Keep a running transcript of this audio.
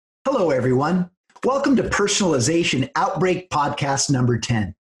Hello, everyone. Welcome to Personalization Outbreak Podcast number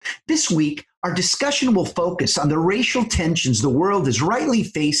 10. This week, our discussion will focus on the racial tensions the world is rightly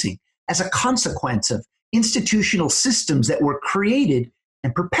facing as a consequence of institutional systems that were created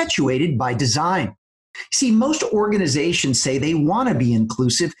and perpetuated by design. See, most organizations say they want to be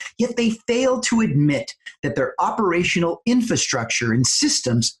inclusive, yet they fail to admit that their operational infrastructure and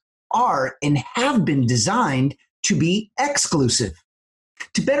systems are and have been designed to be exclusive.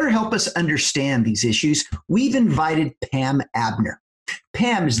 To better help us understand these issues, we've invited Pam Abner.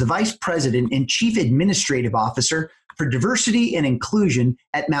 Pam is the Vice President and Chief Administrative Officer for Diversity and Inclusion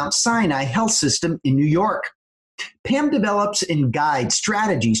at Mount Sinai Health System in New York. Pam develops and guides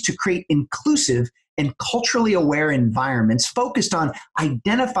strategies to create inclusive and culturally aware environments focused on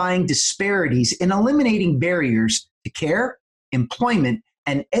identifying disparities and eliminating barriers to care, employment,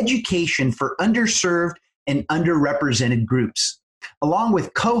 and education for underserved and underrepresented groups. Along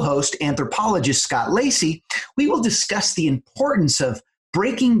with co-host anthropologist Scott Lacey, we will discuss the importance of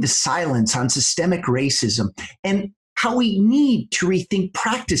breaking the silence on systemic racism and how we need to rethink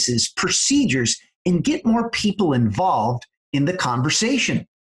practices, procedures, and get more people involved in the conversation.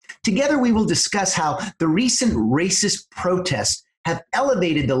 Together, we will discuss how the recent racist protests have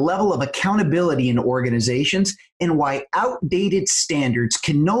elevated the level of accountability in organizations and why outdated standards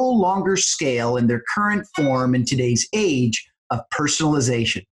can no longer scale in their current form in today's age of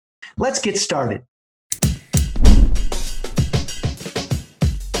personalization. Let's get started.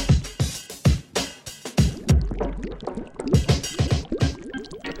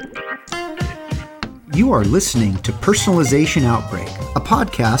 You are listening to Personalization Outbreak, a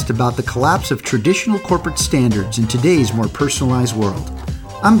podcast about the collapse of traditional corporate standards in today's more personalized world.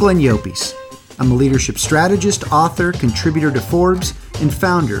 I'm Glenn Yopes. I'm a leadership strategist, author, contributor to Forbes, and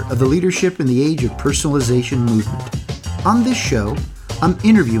founder of the Leadership in the Age of Personalization movement. On this show, I'm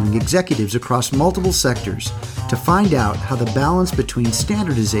interviewing executives across multiple sectors to find out how the balance between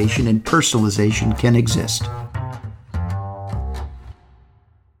standardization and personalization can exist.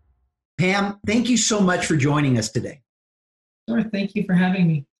 Pam, thank you so much for joining us today. Sure, thank you for having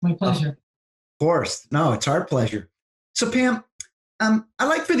me. My pleasure. Of course. No, it's our pleasure. So Pam, I'd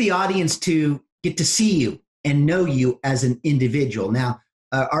like for the audience to get to see you and know you as an individual. Now,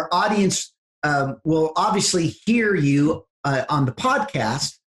 our audience will obviously hear you on the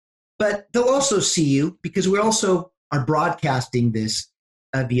podcast, but they'll also see you because we also are broadcasting this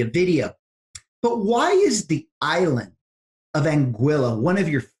via video. But why is the island of Anguilla one of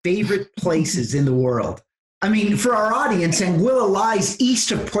your favorite places in the world? I mean, for our audience, Anguilla lies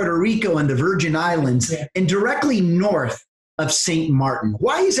east of Puerto Rico and the Virgin Islands and directly north of St. Martin.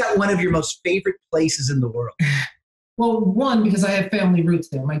 Why is that one of your most favorite places in the world? Well, one, because I have family roots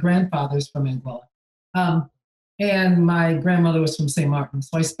there. My grandfather's from Anguilla. And my grandmother was from St. Martin.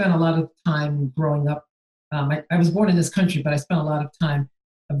 So I spent a lot of time growing up. I was born in this country, but I spent a lot of time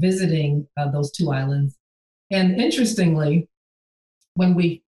visiting those two islands. And interestingly, when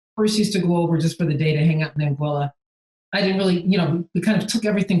we first used to go over just for the day to hang out in Anguilla, I didn't really, we kind of took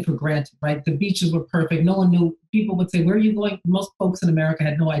everything for granted, right? The beaches were perfect. No one knew. People would say, where are you going? Most folks in America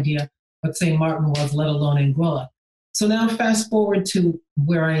had no idea what St. Martin was, let alone Anguilla. So now fast forward to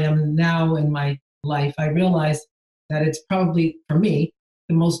where I am now in my life, I realize that it's probably, for me,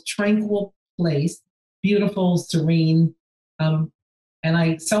 the most tranquil place, beautiful, serene. And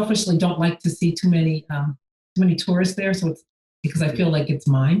I selfishly don't like to see too many tourists there. So it's because I feel like it's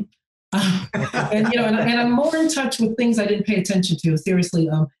mine. And I'm more in touch with things I didn't pay attention to. Seriously,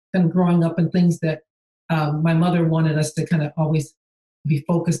 kind of growing up and things that my mother wanted us to kind of always be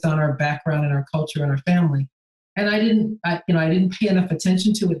focused on our background and our culture and our family. And I didn't pay enough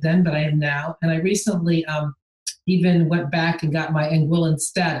attention to it then, but I am now. And I recently even went back and got my Anguillan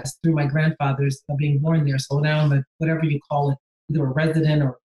status through my grandfather's being born there. So now I'm whatever you call it, either a resident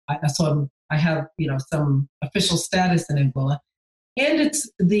or I have some official status in Anguilla. And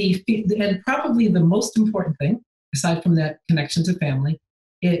it's and probably the most important thing, aside from that connection to family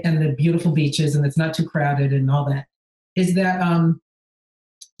and the beautiful beaches and it's not too crowded and all that, is that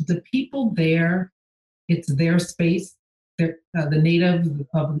the people there, it's their space. The native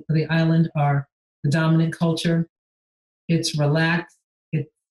of the island are the dominant culture. It's relaxed. It's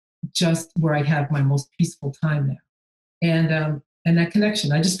just where I have my most peaceful time there. And that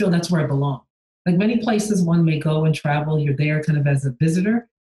connection, I just feel that's where I belong. Like many places one may go and travel, you're there kind of as a visitor,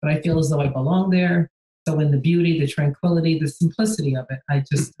 but I feel as though I belong there. So in the beauty, the tranquility, the simplicity of it, I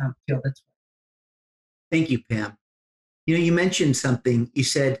just feel that's right. Thank you, Pam. You mentioned something. You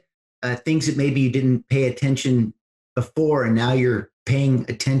said things that maybe you didn't pay attention before, and now you're paying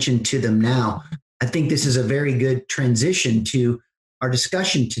attention to them now. I think this is a very good transition to our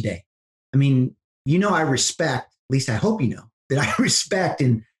discussion today. I mean, I respect, at least I hope you know, that I respect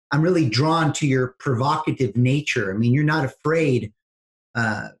and I'm really drawn to your provocative nature. I mean, you're not afraid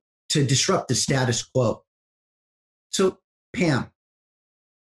to disrupt the status quo. So, Pam,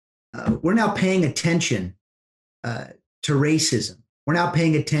 we're now paying attention to racism. We're now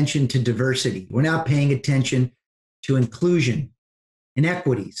paying attention to diversity. We're now paying attention to inclusion,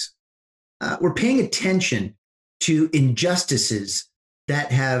 inequities. We're paying attention to injustices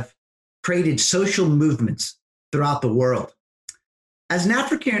that have created social movements throughout the world. As an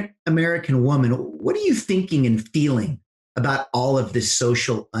African American woman, what are you thinking and feeling about all of this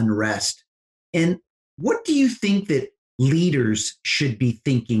social unrest? And what do you think that leaders should be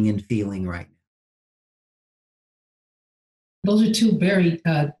thinking and feeling right now? Those are two very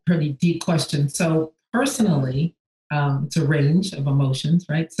pretty deep questions. So personally, it's a range of emotions,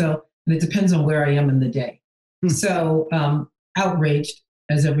 right? So, and it depends on where I am in the day. So outraged,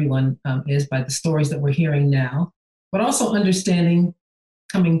 as everyone is, by the stories that we're hearing now, but also understanding,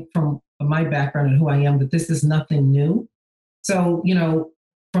 coming from my background and who I am, that this is nothing new. So,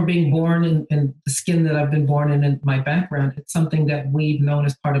 from being born in the skin that I've been born in and my background, it's something that we've known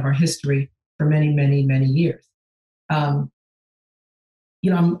as part of our history for many, many, many years. And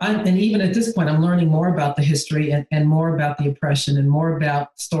even at this point, I'm learning more about the history and more about the oppression and more about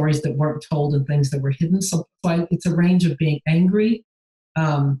stories that weren't told and things that were hidden. So it's a range of being angry.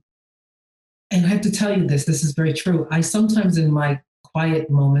 And I have to tell you this is very true. I sometimes in my quiet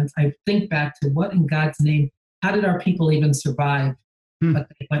moments, I think back to what in God's name, how did our people even survive what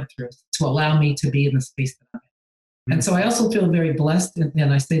they went through to allow me to be in the space that I'm in? And so I also feel very blessed.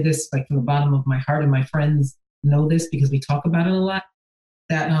 And I say this like from the bottom of my heart, and my friends know this because we talk about it a lot,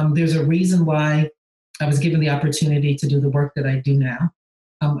 that there's a reason why I was given the opportunity to do the work that I do now.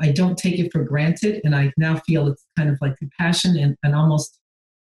 I don't take it for granted, and I now feel it's kind of like compassion and almost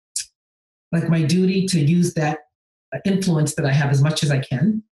like my duty to use that influence that I have as much as I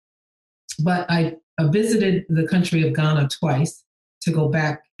can. But I visited the country of Ghana twice to go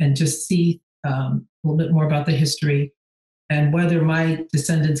back and just see a little bit more about the history and whether my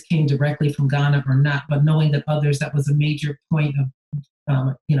descendants came directly from Ghana or not, but knowing that others, that was a major point of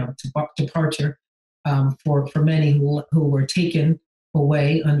departure for many who were taken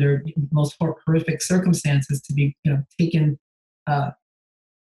away under most horrific circumstances to be taken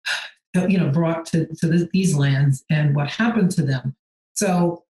brought to these lands and what happened to them.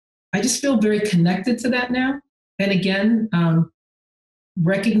 So I just feel very connected to that now. And again,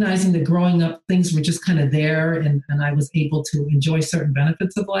 recognizing that growing up, things were just kind of there and I was able to enjoy certain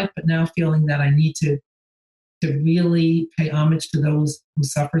benefits of life, but now feeling that I need to really pay homage to those who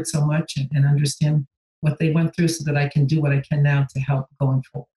suffered so much and understand what they went through so that I can do what I can now to help going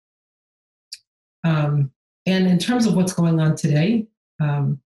forward. And in terms of what's going on today,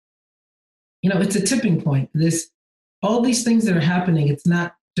 it's a tipping point. All these things that are happening, it's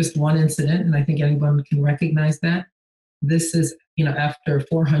not just one incident, and I think anyone can recognize that. This is, after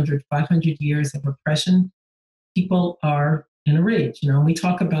 400, 500 years of oppression, people are in a rage. And we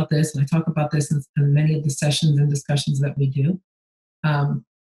talk about this, and I talk about this in many of the sessions and discussions that we do. I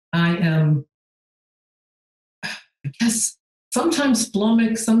am, I guess, sometimes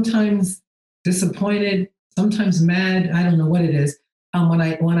flummoxed, sometimes disappointed, sometimes mad. I don't know what it is.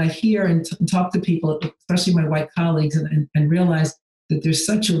 When I hear and talk to people, especially my white colleagues, and realize that there's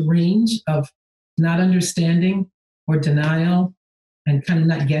such a range of not understanding or denial and kind of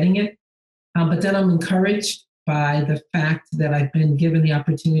not getting it. But then I'm encouraged by the fact that I've been given the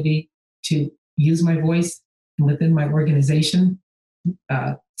opportunity to use my voice and within my organization,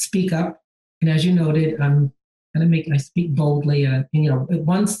 speak up. And as you noted, I speak boldly.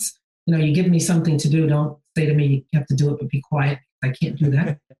 Once you give me something to do, don't say to me, you have to do it, but be quiet. I can't do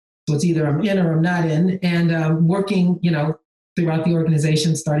that. So it's either I'm in or I'm not in. And working, throughout the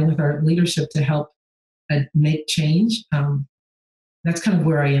organization, starting with our leadership to help make change. That's kind of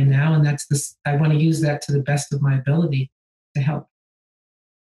where I am now. And I want to use that to the best of my ability to help.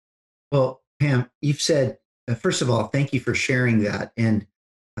 Well, Pam, you've said, first of all, thank you for sharing that. And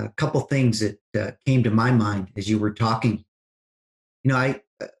a couple things that came to my mind as you were talking.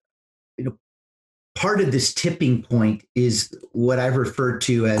 Part of this tipping point is what I've referred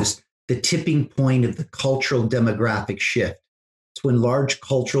to as the tipping point of the cultural demographic shift. It's when large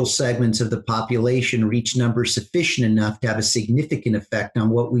cultural segments of the population reach numbers sufficient enough to have a significant effect on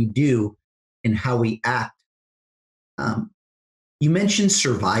what we do and how we act. You mentioned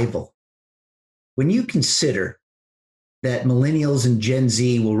survival. When you consider that millennials and Gen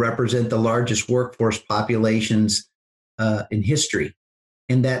Z will represent the largest workforce populations in history,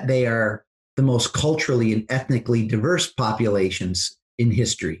 and that they are the most culturally and ethnically diverse populations in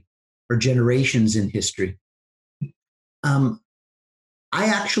history or generations in history. I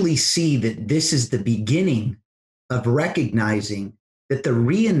actually see that this is the beginning of recognizing that the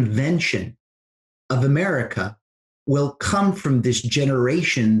reinvention of America will come from this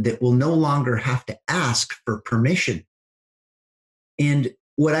generation that will no longer have to ask for permission. And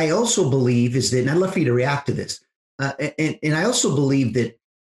what I also believe is that, and I'd love for you to react to this, and I also believe that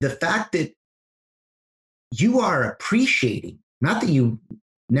the fact that you are appreciating, not that you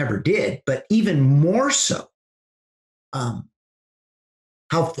never did, but even more so,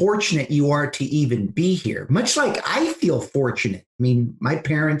 how fortunate you are to even be here. Much like I feel fortunate. I mean, my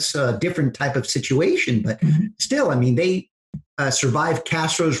parents, different type of situation, but still, I mean, they survived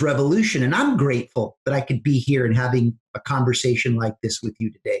Castro's revolution, and I'm grateful that I could be here and having a conversation like this with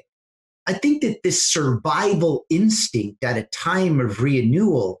you today. I think that this survival instinct at a time of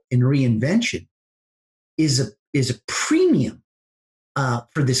renewal and reinvention is a premium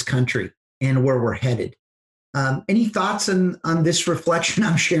for this country and where we're headed. Any thoughts on this reflection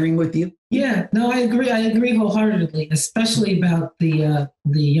I'm sharing with you? Yeah, no, I agree. I agree wholeheartedly, especially about the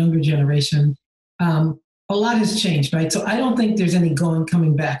younger generation. A lot has changed, right? So I don't think there's any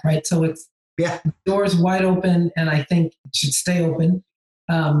coming back, right? So it's doors wide open, and I think it should stay open.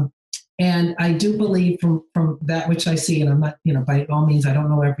 And I do believe from that which I see, and I'm not, by all means, I don't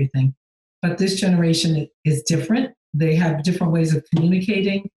know everything, but this generation is different. They have different ways of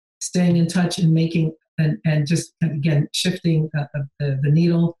communicating, staying in touch, and making and just again shifting the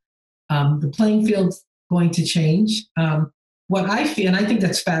needle. The playing field's going to change. What I feel, and I think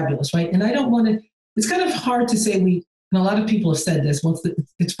that's fabulous, right? And I don't want to. It's kind of hard to say and a lot of people have said this.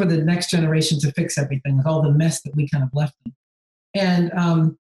 It's for the next generation to fix everything with all the mess that we kind of left them,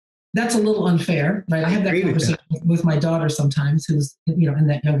 and that's a little unfair, right? I have that conversation with my daughter sometimes, who's in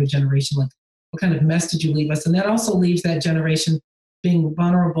that younger generation. Like, what kind of mess did you leave us? And that also leaves that generation being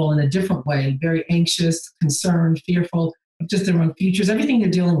vulnerable in a different way, very anxious, concerned, fearful of just their own futures, everything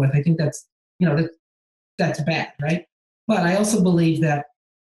they're dealing with. I think that's bad, right? But I also believe that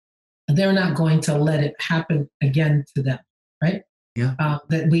they're not going to let it happen again to them, right? Yeah.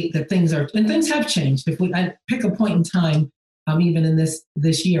 That things have changed. If I pick a point in time, even in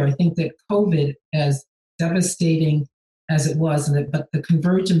this year, I think that COVID, as devastating as it was, but the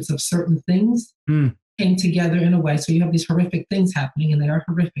convergence of certain things came together in a way. So you have these horrific things happening, and they are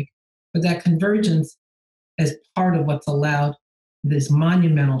horrific, but that convergence is part of what's allowed this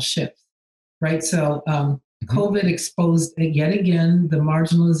monumental shift, right? So COVID exposed yet again the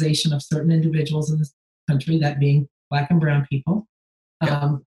marginalization of certain individuals in this country, that being Black and brown people.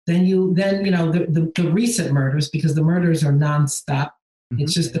 Then the recent murders, because the murders are nonstop.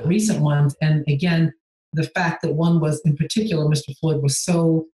 It's just the recent ones, and again, the fact that one was in particular, Mr. Floyd, was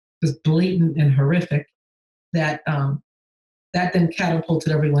so just blatant and horrific that that then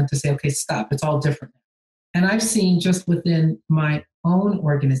catapulted everyone to say, okay, stop, it's all different. And I've seen just within my own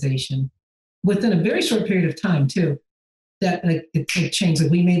organization, within a very short period of time too, that it changed.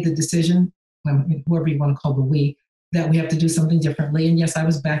 Like, we made the decision, whoever you want to call the we, that we have to do something differently. And yes, I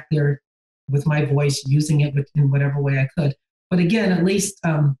was back there with my voice, using it in whatever way I could. But again, at least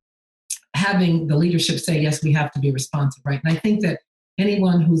having the leadership say, yes, we have to be responsive, right? And I think that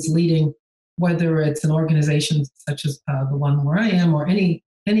anyone who's leading, whether it's an organization such as the one where I am, or any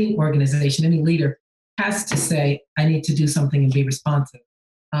organization, any leader, has to say, I need to do something and be responsive.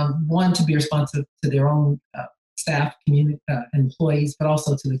 One, to be responsive to their own staff, community, employees, but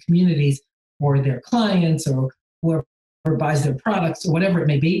also to the communities or their clients or whoever buys their products or whatever it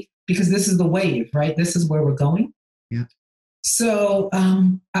may be, because this is the wave, right? This is where we're going. Yeah. So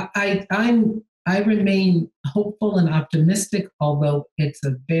I remain hopeful and optimistic, although it's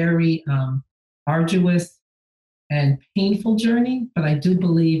a very arduous and painful journey, but I do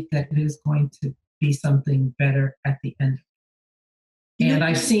believe that it is going to be something better at the end. And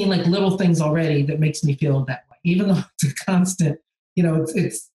I've seen little things already that makes me feel that way, even though it's a constant,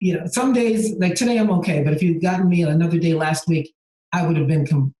 it's some days, like today I'm okay, but if you'd gotten me another day last week, I would have been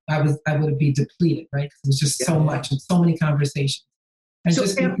depleted, right? Because it was just so much and so many conversations. And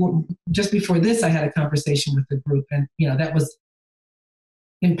so, just before this, I had a conversation with the group, and that was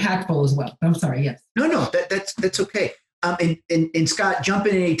impactful as well. I'm sorry. Yes. No, that's okay. And Scott, jump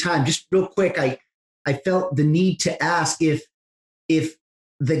in any time. Just real quick, I felt the need to ask if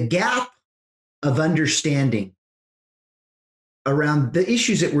the gap of understanding around the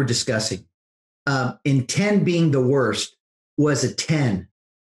issues that we're discussing, in 10 being the worst, was a 10.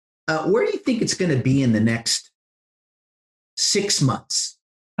 Where do you think it's going to be in the next 6 months?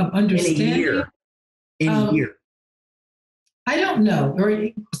 Of understanding? In a year? I don't know.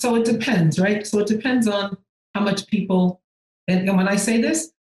 So it depends, right? So it depends on how much people, and when I say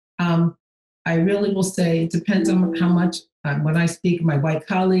this, um, I really will say it depends on how much, when I speak, my white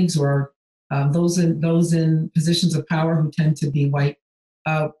colleagues or those in positions of power who tend to be white,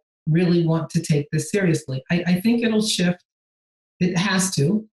 uh, really want to take this seriously. I think it'll shift. It has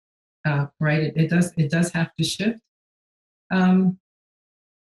to, right? It does have to shift. Um,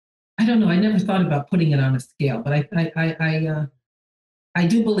 I don't know. I never thought about putting it on a scale, but I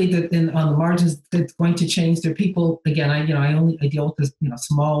do believe that on the margins it's going to change. There are people, again, I deal with this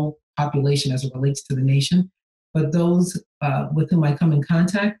small population as it relates to the nation, but those with whom I come in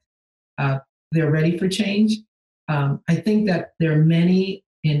contact, uh, they're ready for change. I think that there are many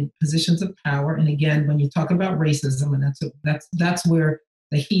in positions of power, and again, when you talk about racism, and that's where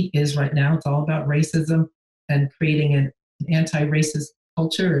the heat is right now. It's all about racism and creating an anti-racist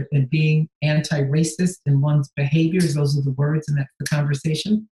culture and being anti-racist in one's behaviors. Those are the words, and that's the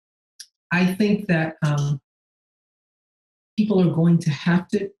conversation. I think that people are going to have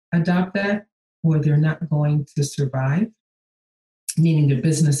to adopt that, or they're not going to survive. Meaning their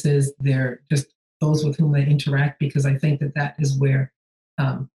businesses, they're just those with whom they interact, because I think that is where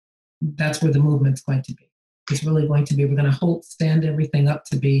that's where the movement's going to be. It's really going to be, we're going to stand everything up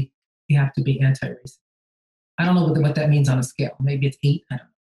to be, you have to be anti-racist. I don't know what that means on a scale. Maybe it's 8. I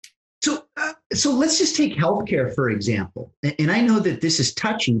don't know. So let's just take healthcare, for example. And I know that this is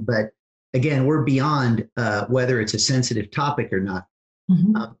touchy, but again, we're beyond whether it's a sensitive topic or not.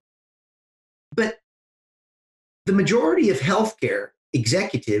 Mm-hmm. But the majority of healthcare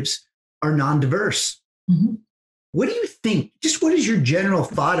executives are non-diverse. Mm-hmm. What do you think? Just what is your general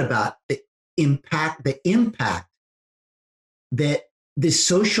thought about the impact that this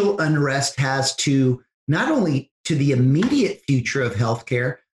social unrest has to not only to the immediate future of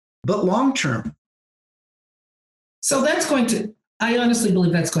healthcare, but long term? So I honestly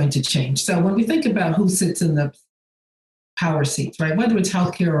believe that's going to change. So when we think about who sits in the power seats, right, whether it's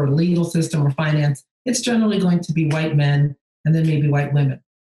healthcare or legal system or finance, it's generally going to be white men and then maybe white women.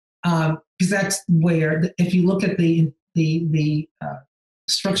 Because that's where, if you look at the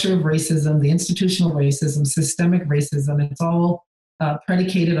structure of racism, the institutional racism, systemic racism, it's all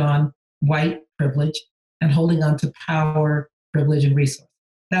predicated on white privilege and holding on to power, privilege, and resource.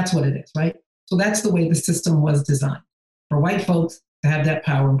 That's what it is, right? So that's the way the system was designed, for white folks to have that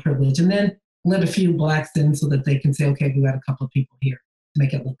power and privilege, and then let a few blacks in so that they can say, okay, we got a couple of people here to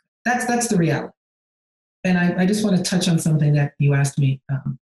make it look good. That's the reality. And I just want to touch on something that you asked me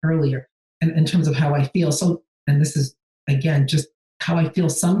earlier in terms of how I feel. So, and this is, again, just how I feel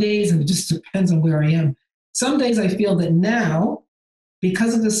some days, and it just depends on where I am. Some days I feel that now,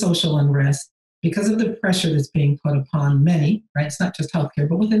 because of the social unrest, because of the pressure that's being put upon many, right? It's not just healthcare,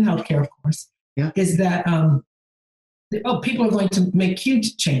 but within healthcare, of course, is that, people are going to make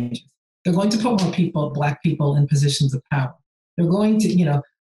huge changes. They're going to put more people, Black people, in positions of power. They're going to,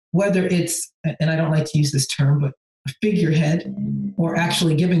 whether it's, and I don't like to use this term, but a figurehead, or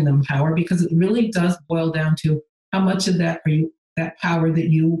actually giving them power, because it really does boil down to how much of that that power that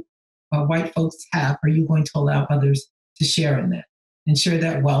you white folks have, are you going to allow others to share in that, and share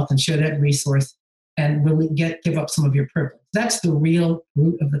that wealth and share that resource, and really give up some of your privilege. That's the real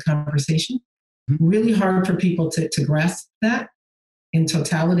root of the conversation. Mm-hmm. Really hard for people to grasp that in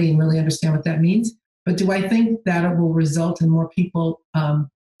totality and really understand what that means. But do I think that it will result in more people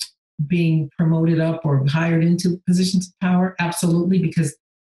being promoted up or hired into positions of power? Absolutely, because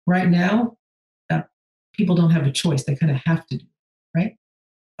right now, people don't have a choice. They kind of have to do it, right?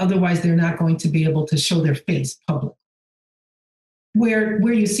 Otherwise, they're not going to be able to show their face publicly.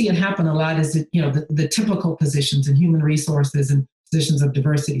 Where you see it happen a lot is that, the typical positions in human resources and positions of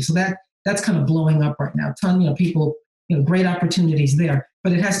diversity. So that's kind of blowing up right now. People, great opportunities there,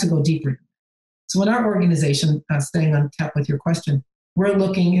 but it has to go deeper. So in our organization, staying on tap with your question, we're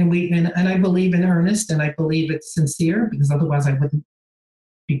looking, and I believe in earnest, and I believe it's sincere, because otherwise I wouldn't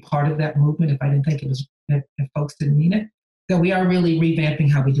be part of that movement if I didn't think it was, if folks didn't mean it, that we are really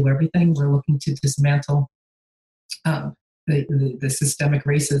revamping how we do everything. We're looking to dismantle the systemic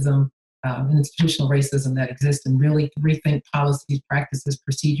racism, institutional racism that exists, and really rethink policies, practices,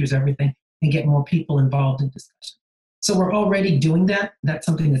 procedures, everything, and get more people involved in discussion. So we're already doing that. That's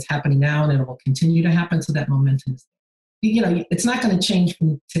something that's happening now, and it will continue to happen. So that momentum is, it's not going to change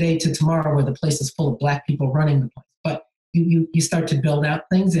from today to tomorrow, where the place is full of Black people running the place. But you start to build out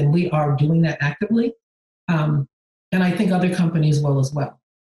things, and we are doing that actively. And I think other companies will as well.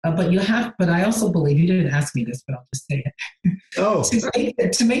 But I also believe, you didn't ask me this, but I'll just say it. Oh.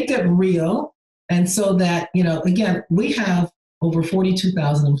 to make that real, and so that, again, we have over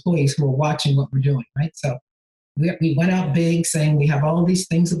 42,000 employees who are watching what we're doing, right? So We went out big saying we have all these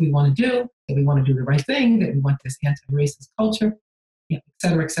things that we want to do, that we want to do the right thing, that we want this anti-racist culture, et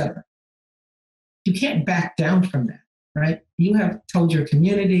cetera, et cetera. You can't back down from that, right? You have told your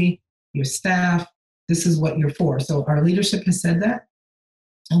community, your staff, this is what you're for. So our leadership has said that,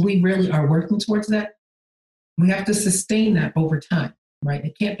 and we really are working towards that. We have to sustain that over time, right?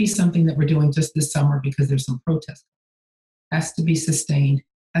 It can't be something that we're doing just this summer because there's some protest. It has to be sustained,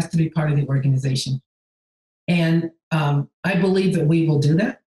 has to be part of the organization. And I believe that we will do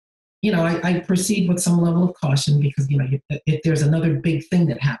that. I proceed with some level of caution because, if there's another big thing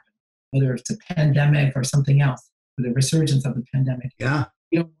that happened, whether it's a pandemic or something else, or the resurgence of the pandemic, yeah,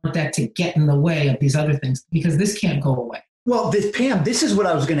 you don't want that to get in the way of these other things because this can't go away. Well, Pam, this is what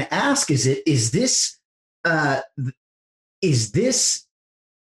I was going to ask. Is this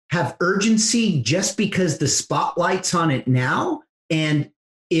have urgency just because the spotlight's on it now? And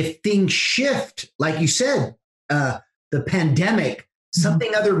if things shift, like you said, the pandemic, some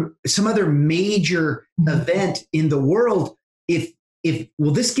other major event in the world, if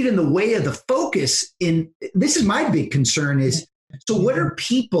will this get in the way of the focus? This is my big concern is, so what are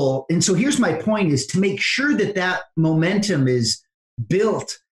people, and so here's my point, is to make sure that momentum is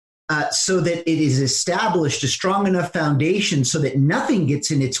built so that it is established a strong enough foundation so that nothing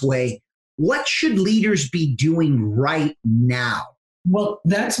gets in its way. What should leaders be doing right now? Well,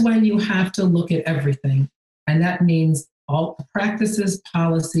 that's when you have to look at everything. And that means all practices,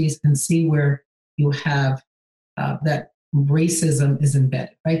 policies, and see where you have that racism is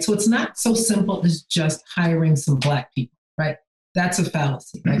embedded, right? So it's not so simple as just hiring some Black people, right? That's a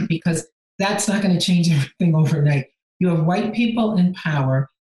fallacy, right? Because that's not going to change everything overnight. You have white people in power,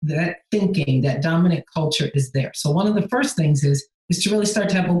 that thinking, that dominant culture is there. So one of the first things is to really start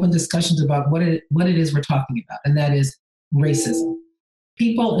to have open discussions about what it is we're talking about, and that is racism.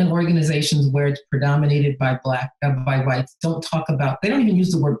 People in organizations where it's predominated by whites don't talk about, they don't even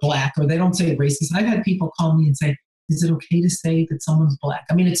use the word Black, or they don't say racist. I've had people call me and say, is it okay to say that someone's Black?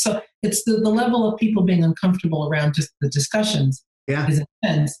 I mean, it's the level of people being uncomfortable around just the discussions is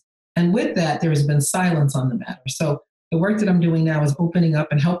intense. And with that, there has been silence on the matter. So the work that I'm doing now is opening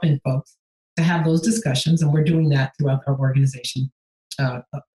up and helping folks to have those discussions. And we're doing that throughout our organization,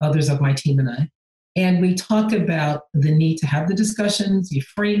 others of my team and I. And we talk about the need to have the discussions, you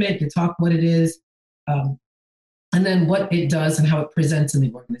frame it, you talk what it is, and then what it does and how it presents in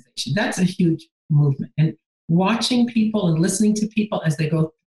the organization. That's a huge movement. And watching people and listening to people as they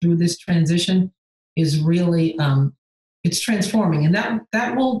go through this transition is really, it's transforming. And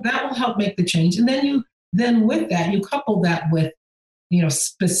that will help make the change. And then with that, you couple that with,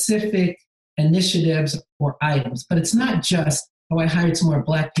 specific initiatives or items. But it's not just, I hired some more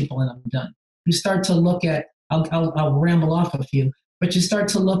Black people and I'm done. You start to look at, I'll ramble off a few, but you start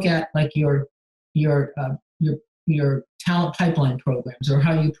to look at like your talent pipeline programs, or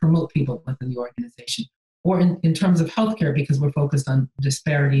how you promote people within the organization, or in terms of healthcare, because we're focused on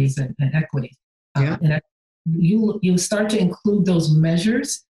disparities and equity. And you start to include those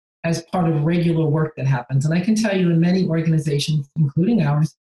measures as part of regular work that happens. And I can tell you in many organizations, including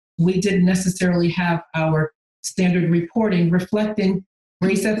ours, we didn't necessarily have our standard reporting reflecting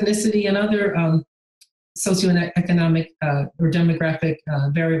race, ethnicity, and other socioeconomic or demographic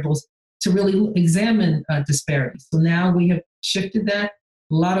variables to really examine disparities. So now we have shifted that.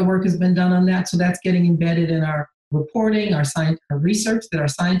 A lot of work has been done on that. So that's getting embedded in our reporting, our research that our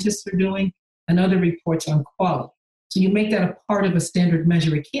scientists are doing, and other reports on quality. So you make that a part of a standard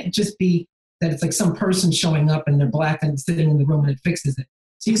measure. It can't just be that it's like some person showing up and they're Black and sitting in the room and it fixes it.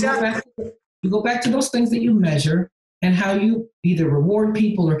 So you go back to those things that you measure and how you either reward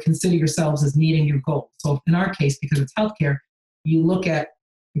people or consider yourselves as meeting your goals. So in our case, because it's healthcare, you look at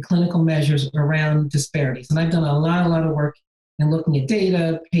the clinical measures around disparities. And I've done a lot of work in looking at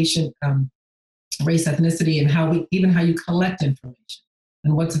data, patient race, ethnicity, and how you collect information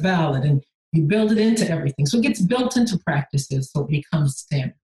and what's valid. And you build it into everything. So it gets built into practices so it becomes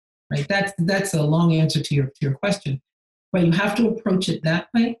standard, right? That's a long answer to your question, but you have to approach it that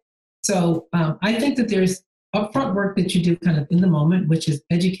way. So I think that there's upfront work that you do kind of in the moment, which is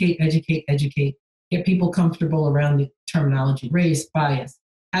educate, get people comfortable around the terminology, race, bias,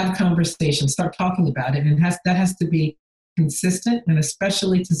 have conversations, start talking about it. And that has to be consistent, and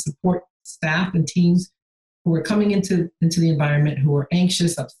especially to support staff and teams who are coming into the environment, who are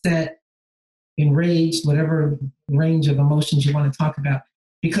anxious, upset, enraged, whatever range of emotions you want to talk about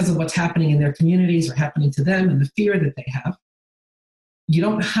because of what's happening in their communities or happening to them and the fear that they have. You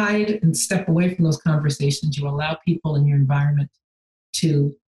don't hide and step away from those conversations. You allow people in your environment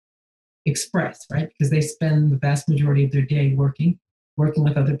to express, right? Because they spend the vast majority of their day working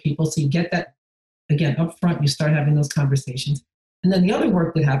with other people. So you get that again, up front, you start having those conversations. And then the other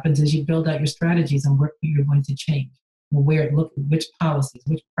work that happens is you build out your strategies on what you're going to change, which policies,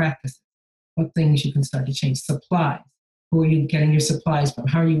 which practices, what things you can start to change, supplies. Who are you getting your supplies from?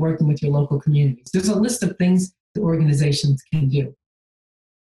 How are you working with your local communities? There's a list of things the organizations can do.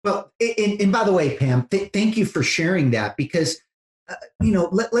 Well, and by the way, Pam, thank you for sharing that because,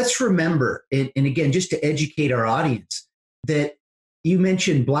 let's remember, and again, just to educate our audience, that you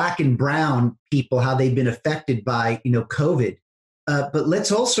mentioned Black and brown people, how they've been affected by, COVID. But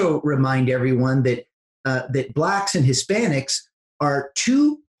let's also remind everyone that that Blacks and Hispanics are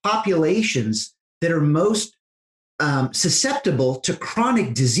two populations that are most susceptible to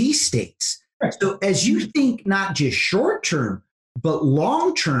chronic disease states. Right. So as you think not just short term, but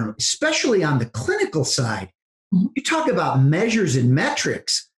long term, especially on the clinical side, you talk about measures and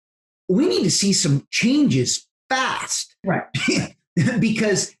metrics. We need to see some changes fast. Right.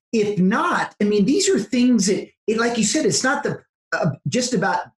 Because if not, I mean, these are things that, like you said, it's not just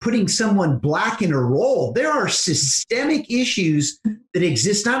about putting someone Black in a role. There are systemic issues that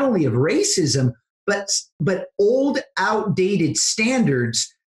exist, not only of racism, but old, outdated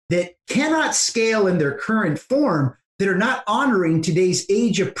standards that cannot scale in their current form, that are not honoring today's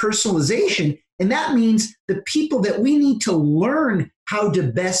age of personalization. And that means the people that we need to learn how to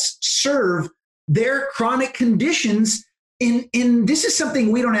best serve their chronic conditions. And this is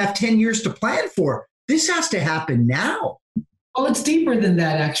something we don't have 10 years to plan for. This has to happen now. Well, it's deeper than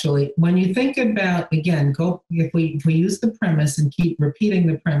that, actually. When you think about, again, if we use the premise and keep repeating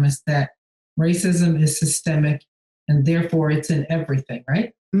the premise that racism is systemic and therefore it's in everything,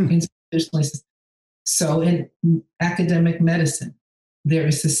 right? Institutionally. So in academic medicine, there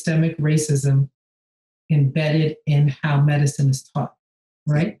is systemic racism embedded in how medicine is taught,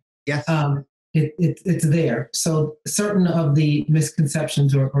 right? Yes. It's there. So certain of the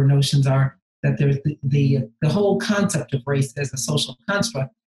misconceptions or notions are that there's the whole concept of race as a social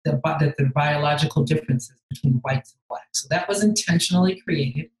construct, that there are biological differences between whites and Blacks. So that was intentionally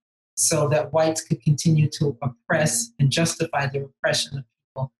created so that whites could continue to oppress and justify the oppression of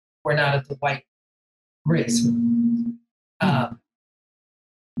people who are not of the white race.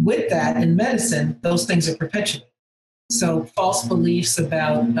 With that, in medicine, those things are perpetuated. So false beliefs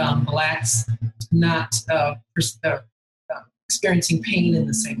about Blacks not experiencing pain in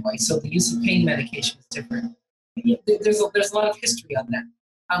the same way. So the use of pain medication is different. There's a lot of history on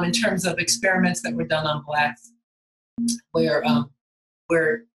that. In terms of experiments that were done on Blacks, where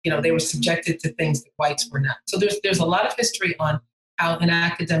they were subjected to things that whites were not. So there's a lot of history on how in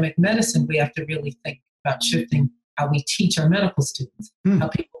academic medicine we have to really think about shifting how we teach our medical students, how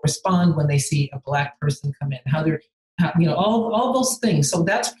people respond when they see a Black person come in, all those things. So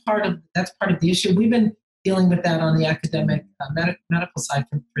that's part of the issue. We've been dealing with that on the academic medical side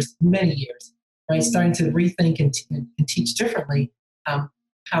for many years, right? Starting to rethink and teach differently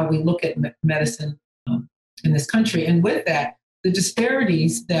how we look at medicine in this country. And with that, the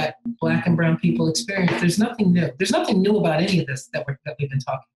disparities that Black and brown people experience, there's nothing new. There's nothing new about any of this that we've been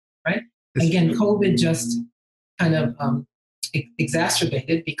talking about, right? Again, COVID just kind of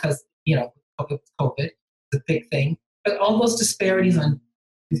exacerbated because, COVID is a big thing. But all those disparities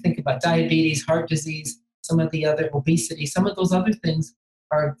you think about diabetes, heart disease, some of the other obesity, some of those other things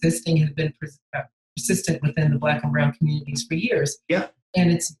are existing, have been persistent within the Black and brown communities for years. Yeah.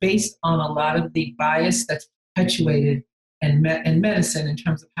 And it's based on a lot of the bias that's perpetuated in medicine in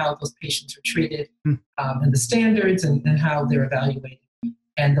terms of how those patients are treated and the standards and how they're evaluated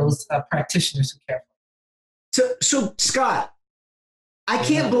and those practitioners who care for them. So Scott, I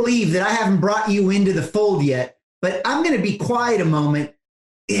can't believe that I haven't brought you into the fold yet, but I'm going to be quiet a moment.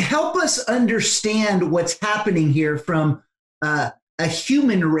 Help us understand what's happening here from a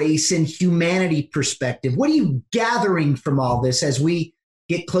human race and humanity perspective. What are you gathering from all this as we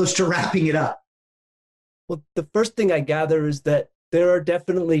get close to wrapping it up? Well, the first thing I gather is that there are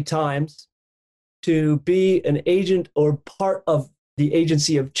definitely times to be an agent or part of the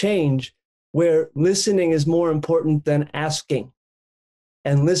agency of change where listening is more important than asking,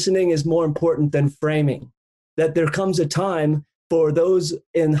 and listening is more important than framing. That there comes a time for those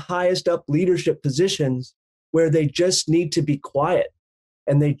in highest up leadership positions where they just need to be quiet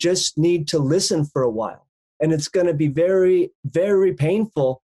and they just need to listen for a while. And it's going to be very, very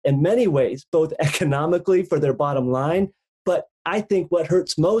painful in many ways, both economically for their bottom line. But I think what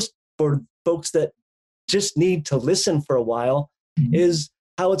hurts most for folks that just need to listen for a while is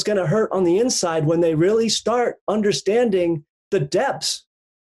how it's going to hurt on the inside when they really start understanding the depths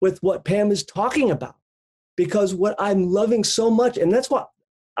with what Pam is talking about. Because what I'm loving so much, and that's why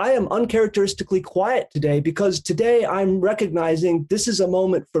I am uncharacteristically quiet today, because today I'm recognizing this is a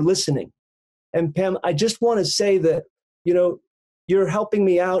moment for listening. And Pam, I just want to say that, you're helping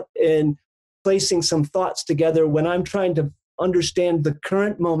me out in placing some thoughts together when I'm trying to understand the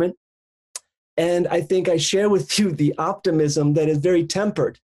current moment. And I think I share with you the optimism that is very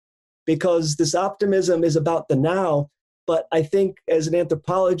tempered, because this optimism is about the now. But I think as an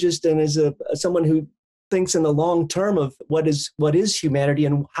anthropologist and as someone who thinks in the long term of what is humanity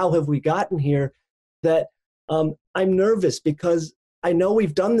and how have we gotten here, that I'm nervous because I know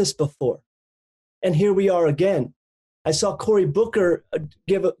we've done this before. And here we are again. I saw Cory Booker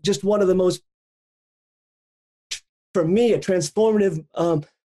give just one of the most, for me, a transformative,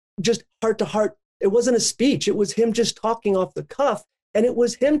 just heart to heart. It wasn't a speech. It was him just talking off the cuff. And it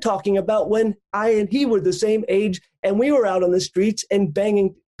was him talking about when I and he were the same age and we were out on the streets and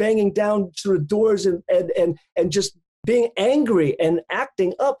banging down sort of doors and just being angry and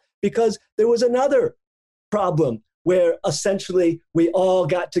acting up because there was another problem where essentially we all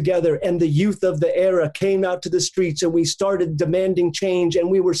got together and the youth of the era came out to the streets and we started demanding change and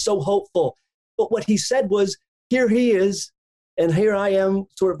we were so hopeful. But what he said was, here he is and here I am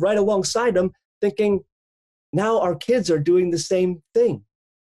sort of right alongside him thinking, now our kids are doing the same thing.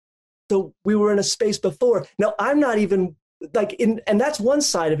 So we were in a space before. Now I'm not even and that's one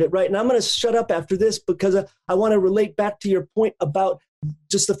side of it, right? And I'm going to shut up after this because I want to relate back to your point about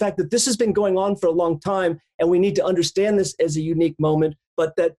just the fact that this has been going on for a long time and we need to understand this as a unique moment,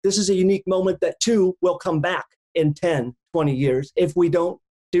 but that this is a unique moment that too will come back in 10, 20 years if we don't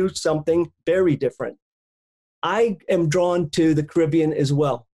do something very different. I am drawn to the Caribbean as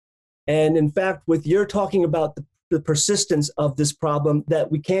well. And in fact, with your talking about the persistence of this problem,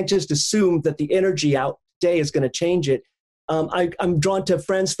 that we can't just assume that the energy out today is going to change it. I'm drawn to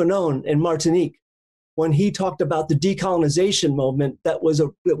Frantz Fanon in Martinique when he talked about the decolonization movement that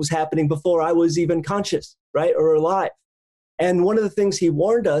was happening before I was even conscious, right, or alive. And one of the things he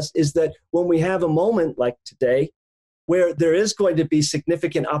warned us is that when we have a moment like today, where there is going to be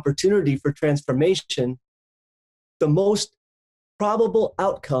significant opportunity for transformation, the most probable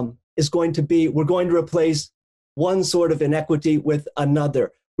outcome is going to be we're going to replace one sort of inequity with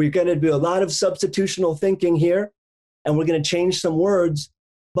another. We're going to do a lot of substitutional thinking here, and we're going to change some words.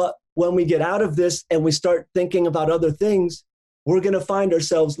 But when we get out of this and we start thinking about other things, we're going to find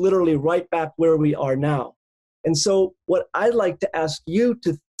ourselves literally right back where we are now. And so what I'd like to ask you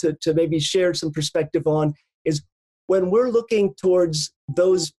to maybe share some perspective on is when we're looking towards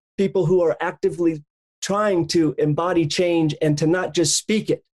those people who are actively trying to embody change and to not just speak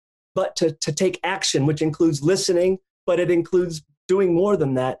it, but to take action, which includes listening, but it includes doing more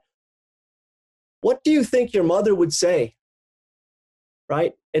than that. What do you think your mother would say,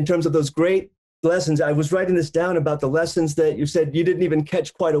 right, in terms of those great lessons? I was writing this down about the lessons that you said you didn't even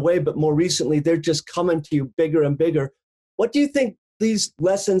catch quite away, but more recently, they're just coming to you bigger and bigger. What do you think these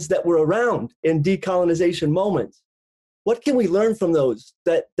lessons that were around in decolonization moments, what can we learn from those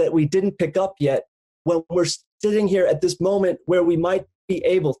that we didn't pick up yet when we're sitting here at this moment where we might be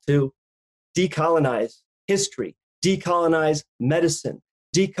able to decolonize history, decolonize medicine,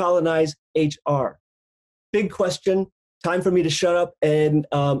 decolonize HR? Big question. Time for me to shut up. And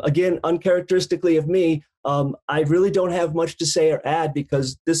again, uncharacteristically of me, I really don't have much to say or add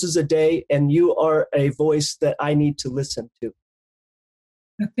because this is a day and you are a voice that I need to listen to.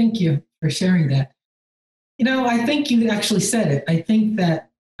 Thank you for sharing that. I think you actually said it. I think that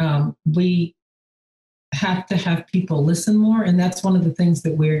we have to have people listen more. And that's one of the things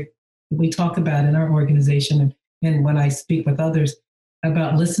that we talk about in our organization and when I speak with others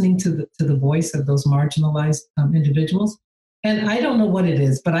about listening to the voice of those marginalized individuals. And I don't know what it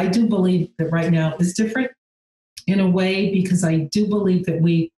is, but I do believe that right now is different in a way because I do believe that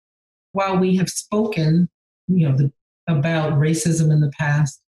while we have spoken, about racism in the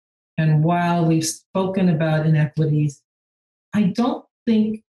past, and while we've spoken about inequities, I don't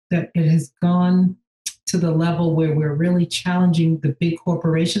think that it has gone to the level where we're really challenging the big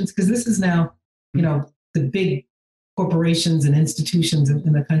corporations, because this is now, the big corporations and institutions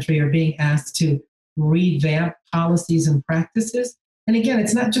in the country are being asked to revamp policies and practices. And again,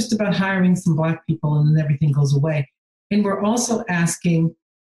 it's not just about hiring some Black people and then everything goes away. And we're also asking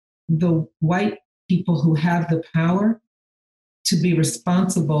the white people who have the power to be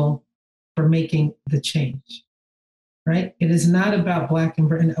responsible for making the change, right? It is not about Black and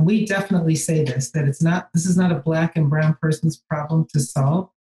brown. And we definitely say this, that this is not a Black and brown person's problem to solve.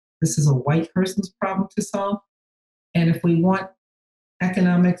 This is a white person's problem to solve. And if we want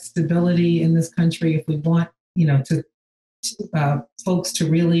economic stability in this country, if we want, folks to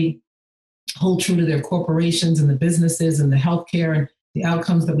really hold true to their corporations and the businesses and the healthcare and the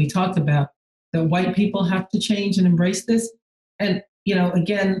outcomes that we talked about, that white people have to change and embrace this. And,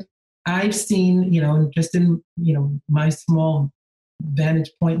 again, I've seen, just in, my small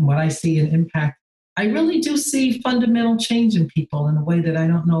vantage point and what I see in impact, I really do see fundamental change in people in a way that I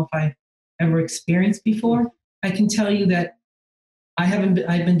don't know if I ever experienced before. I can tell you that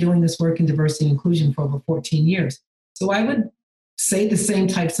I've been doing this work in diversity and inclusion for over 14 years. So I would say the same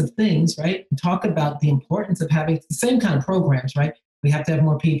types of things, right? And talk about the importance of having the same kind of programs, right? We have to have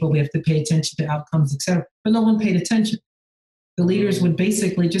more people, we have to pay attention to outcomes, et cetera. But no one paid attention. The leaders would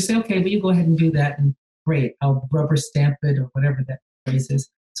basically just say, okay, well, you go ahead and do that, and great, I'll rubber stamp it or whatever that phrase is,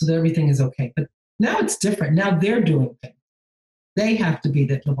 so that everything is okay. But now it's different. Now they're doing things. They have to be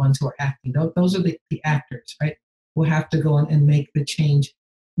the ones who are acting. Those are the actors, right? Who have to go and make the change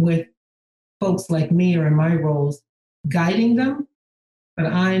with folks like me or in my roles, guiding them, but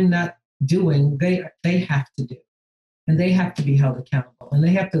I'm not doing, they have to do. And they have to be held accountable, and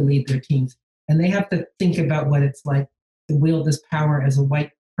they have to lead their teams, and they have to think about what it's like to wield this power as a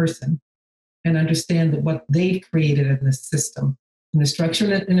white person and understand that what they've created in this system and the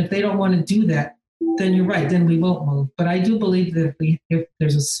structure. And if they don't want to do that, then you're right, then we won't move. But I do believe that if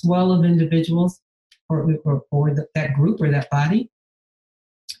there's a swell of individuals or that group or that body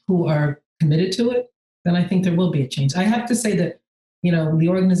who are committed to it, then I think there will be a change. I have to say that, the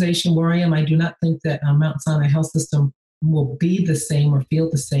organization where I am, I do not think that Mount Sinai Health System will be the same or feel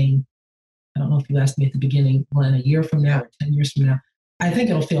the same. I don't know if you asked me at the beginning, Glenn, a year from now or 10 years from now. I think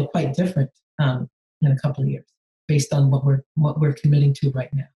it'll feel quite different in a couple of years based on what we're committing to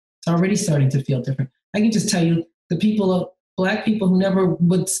right now. It's already starting to feel different. I can just tell you the Black people who never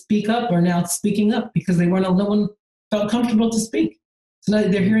would speak up are now speaking up because no one felt comfortable to speak. So now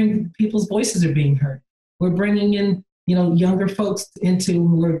they're hearing people's voices are being heard. We're bringing in, younger folks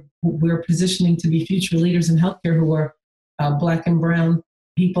into we're positioning to be future leaders in healthcare who are Black and brown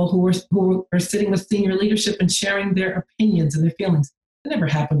people who are sitting with senior leadership and sharing their opinions and their feelings. It never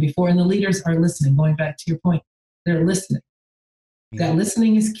happened before. And the leaders are listening. Going back to your point, they're listening. Yeah. That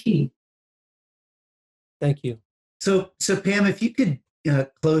listening is key. Thank you. So Pam, if you could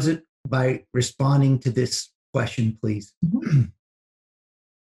close it by responding to this question, please. Mm-hmm.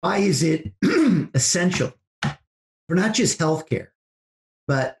 Why is it essential for not just healthcare,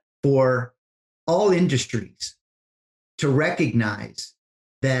 but for all industries to recognize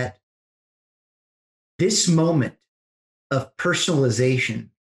that this moment of personalization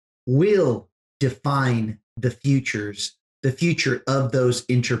will define the future of those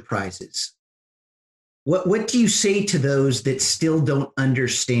enterprises? What do you say to those that still don't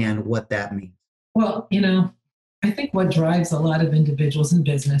understand what that means? Well, I think what drives a lot of individuals in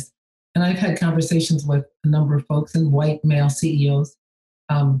business, and I've had conversations with a number of folks and white male CEOs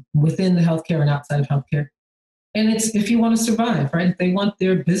within the healthcare and outside of healthcare. And it's if you want to survive, right? If they want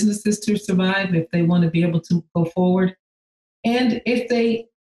their businesses to survive, if they want to be able to go forward, and if they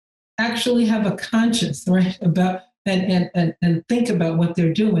actually have a conscience, right, about and think about what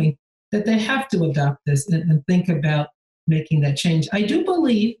they're doing, that they have to adopt this and think about making that change. I do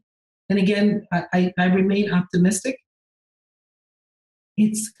believe, and again, I remain optimistic.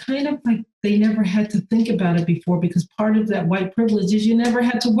 It's kind of like they never had to think about it before because part of that white privilege is you never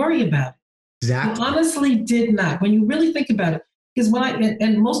had to worry about it. Exactly. You honestly did not. When you really think about it, because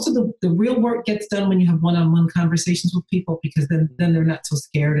and most of the real work gets done when you have one-on-one conversations with people, because then they're not so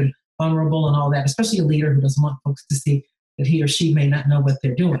scared and vulnerable and all that, especially a leader who doesn't want folks to see that he or she may not know what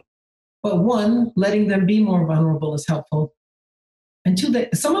they're doing. But one, letting them be more vulnerable is helpful. And two,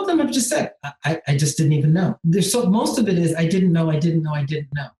 some of them have just said, I just didn't even know. Most of it is, I didn't know.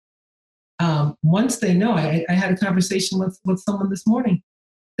 Once they know, I had a conversation with someone this morning.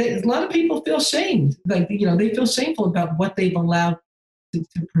 A lot of people feel shamed. They feel shameful about what they've allowed to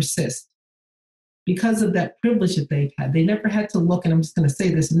persist because of that privilege that they've had. They never had to look, and I'm just going to say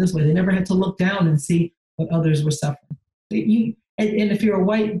this in this way, they never had to look down and see what others were suffering. And if you're a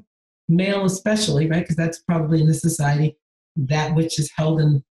white male especially, right, because that's probably in this society, that which is held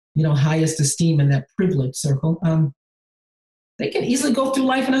in, highest esteem in that privilege circle, they can easily go through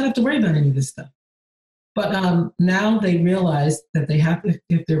life and not have to worry about any of this stuff. But now they realize that they have,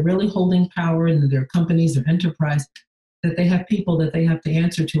 if they're really holding power in their companies or enterprise, that they have people that they have to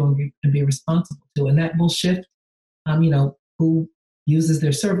answer to and be responsible to. And that will shift, who uses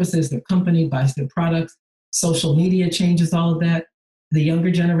their services, their company, buys their products, social media changes all of that. The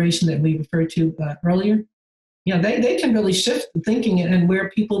younger generation that we referred to earlier, they can really shift the thinking and where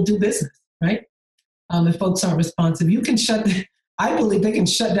people do business, right? If folks aren't responsive, I believe they can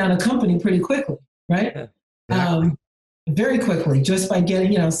shut down a company pretty quickly, right? Yeah, exactly. Very quickly, just by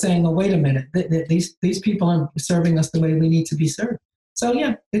getting, saying, oh, wait a minute, these people aren't serving us the way we need to be served. So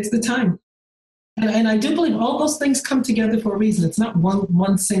yeah, it's the time. And I do believe all those things come together for a reason. It's not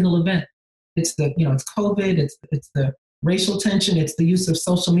one single event. It's it's COVID, it's the racial tension, it's the use of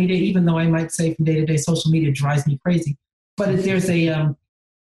social media, even though I might say from day to day, social media drives me crazy. But if there's again,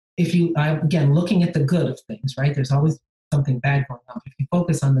 looking at the good of things, right? There's always something bad going on. If you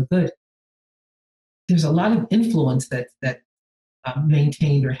focus on the good, there's a lot of influence that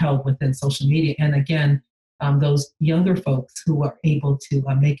maintained or held within social media. And again, those younger folks who are able to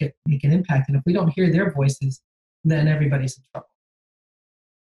make an impact. And if we don't hear their voices, then everybody's in trouble.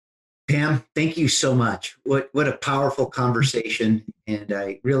 Pam, thank you so much. What a powerful conversation. And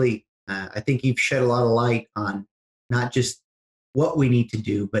I really, I think you've shed a lot of light on not just what we need to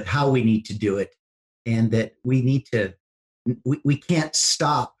do, but how we need to do it. And that we can't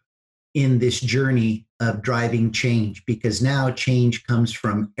stop in this journey of driving change, because now change comes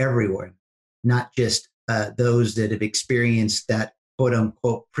from everyone, not just those that have experienced that quote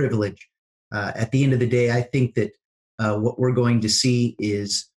unquote privilege. At the end of the day, I think that what we're going to see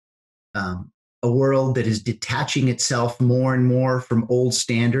is a world that is detaching itself more and more from old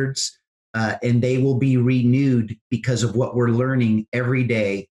standards, and they will be renewed because of what we're learning every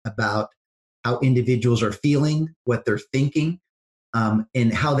day about how individuals are feeling, what they're thinking,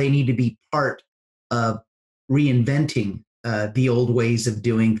 and how they need to be part of reinventing the old ways of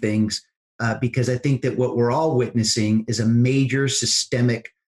doing things. Because I think that what we're all witnessing is a major systemic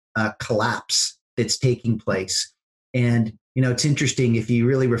collapse that's taking place. And, it's interesting if you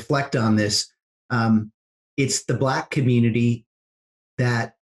really reflect on this, it's the Black community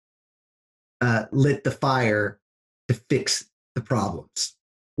that lit the fire to fix the problems,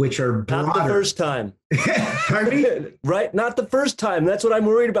 which are broader. Not the first time. Pardon me? Right? Not the first time. That's what I'm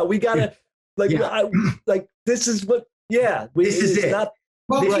worried about. We got to, this is what, this is it.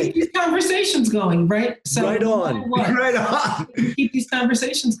 Well, keep these conversations going, right? So right on. Right on. Keep these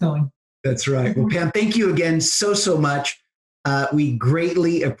conversations going. That's right. Well, Pam, thank you again so much. We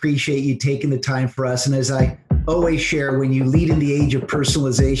greatly appreciate you taking the time for us. And as I always share, when you lead in the age of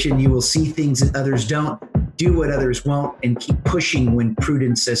personalization, you will see things that others don't, do what others won't, and keep pushing when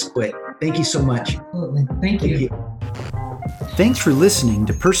prudence says quit. Thank you so much. Absolutely. Thank you. Thanks for listening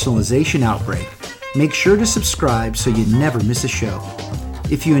to Personalization Outbreak. Make sure to subscribe so you never miss a show.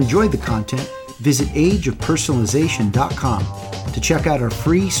 If you enjoyed the content, visit ageofpersonalization.com to check out our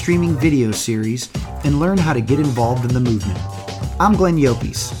free streaming video series and learn how to get involved in the movement. I'm Glenn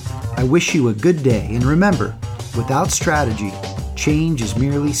Yopes. I wish you a good day, and remember, without strategy, change is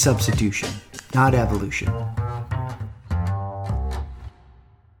merely substitution, not evolution.